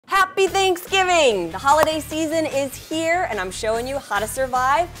Happy Thanksgiving! The holiday season is here and I'm showing you how to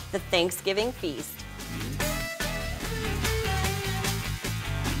survive the Thanksgiving feast.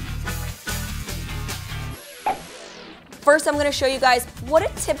 First, I'm gonna show you guys what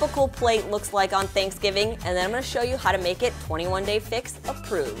a typical plate looks like on Thanksgiving, and then I'm gonna show you how to make it 21-day fix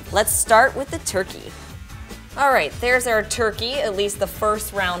approved. Let's start with the turkey. All right, there's our turkey, at least the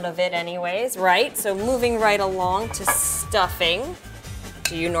first round of it anyways, right? So moving right along to stuffing.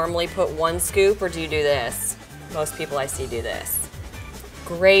 Do you normally put one scoop or do you do this? Most people I see do this.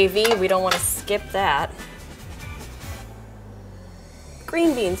 Gravy, we don't want to skip that.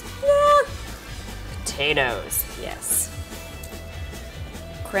 Green beans, yeah. Potatoes, yes.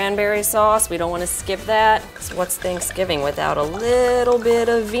 Cranberry sauce, we don't want to skip that. So what's Thanksgiving without a little bit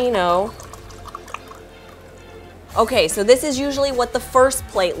of vino? Okay, so this is usually what the first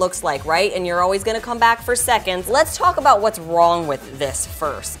plate looks like, right? And you're always gonna come back for seconds. Let's talk about what's wrong with this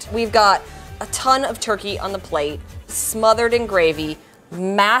first. We've got a ton of turkey on the plate, smothered in gravy,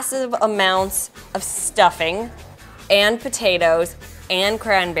 massive amounts of stuffing, and potatoes, and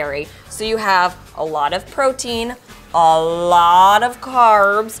cranberry. So you have a lot of protein, a lot of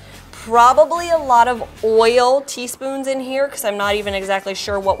carbs, probably a lot of oil teaspoons in here because I'm not even exactly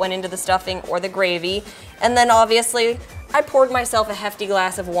sure what went into the stuffing or the gravy. And then obviously I poured myself a hefty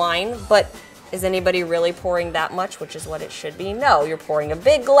glass of wine, but is anybody really pouring that much, which is what it should be? No, you're pouring a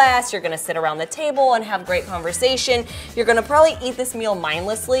big glass, you're gonna sit around the table and have great conversation. You're gonna probably eat this meal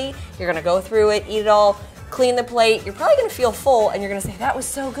mindlessly. You're gonna go through it, eat it all, clean the plate. You're probably gonna feel full and you're gonna say, that was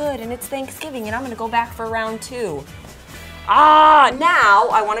so good and it's Thanksgiving and I'm gonna go back for round 2. Now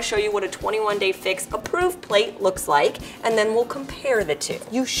I want to show you what a 21-day fix approved plate looks like, and then we'll compare the two.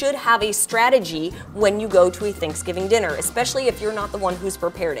 You should have a strategy when you go to a Thanksgiving dinner, especially if you're not the one who's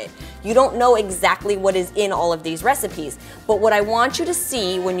prepared it. You don't know exactly what is in all of these recipes, but what I want you to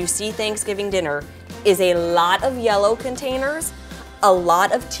see when you see Thanksgiving dinner is a lot of yellow containers, a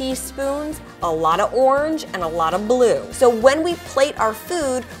lot of teaspoons, a lot of orange, and a lot of blue. So when we plate our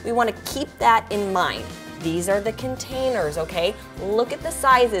food, we want to keep that in mind. These are the containers, okay? Look at the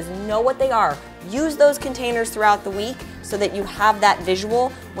sizes, know what they are. Use those containers throughout the week so that you have that visual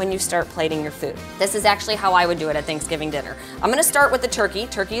when you start plating your food. This is actually how I would do it at Thanksgiving dinner. I'm gonna start with the turkey.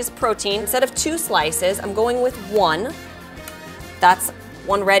 Turkey is protein. Instead of 2 slices, I'm going with 1. That's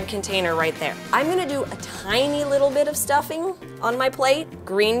 1 red container right there. I'm gonna do a tiny little bit of stuffing on my plate.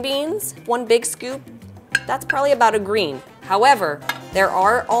 Green beans, 1 big scoop. That's probably about a green. However, there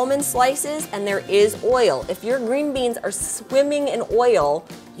are almond slices and there is oil. If your green beans are swimming in oil,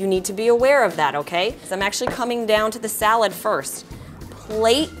 you need to be aware of that, okay? So I'm actually coming down to the salad first.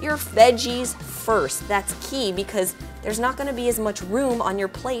 Plate your veggies first. That's key because there's not gonna be as much room on your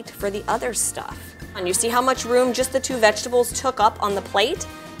plate for the other stuff. And you see how much room just the 2 vegetables took up on the plate?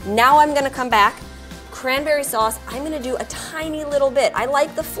 Now I'm gonna come back. Cranberry sauce, I'm gonna do a tiny little bit. I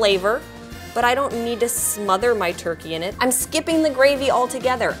like the flavor, but I don't need to smother my turkey in it. I'm skipping the gravy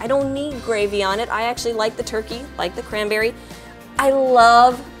altogether. I don't need gravy on it. I actually like the turkey, like the cranberry. I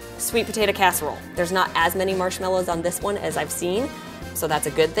love sweet potato casserole. There's not as many marshmallows on this one as I've seen, so that's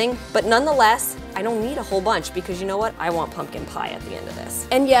a good thing. But nonetheless, I don't need a whole bunch because you know what? I want pumpkin pie at the end of this.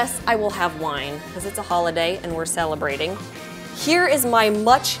 And yes, I will have wine because it's a holiday and we're celebrating. Here is my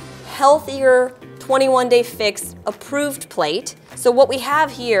much healthier 21-day fix approved plate. So what we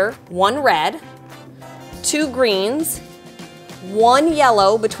have here, 1 red, 2 greens, 1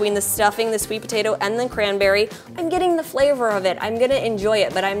 yellow between the stuffing, the sweet potato, and the cranberry. I'm getting the flavor of it. I'm gonna enjoy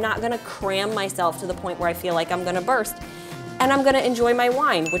it, but I'm not gonna cram myself to the point where I feel like I'm gonna burst. And I'm gonna enjoy my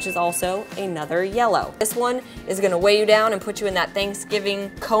wine, which is also another yellow. This one is gonna weigh you down and put you in that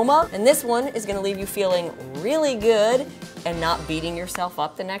Thanksgiving coma, and this one is gonna leave you feeling really good and not beating yourself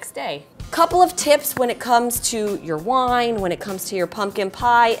up the next day. Couple of tips when it comes to your wine, when it comes to your pumpkin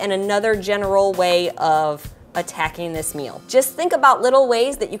pie, and another general way of attacking this meal. Just think about little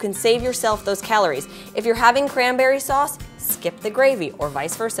ways that you can save yourself those calories. If you're having cranberry sauce, skip the gravy, or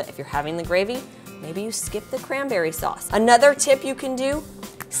vice versa. If you're having the gravy, maybe you skip the cranberry sauce. Another tip you can do,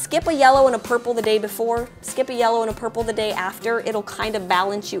 skip a yellow and a purple the day before, skip a yellow and a purple the day after. It'll kind of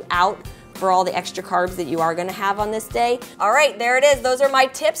balance you out for all the extra carbs that you are gonna have on this day. All right, there it is. Those are my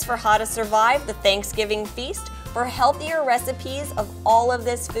tips for how to survive the Thanksgiving feast. For healthier recipes of all of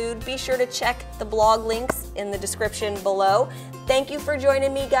this food, be sure to check the blog links in the description below. Thank you for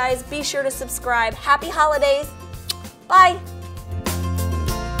joining me, guys. Be sure to subscribe. Happy holidays. Bye.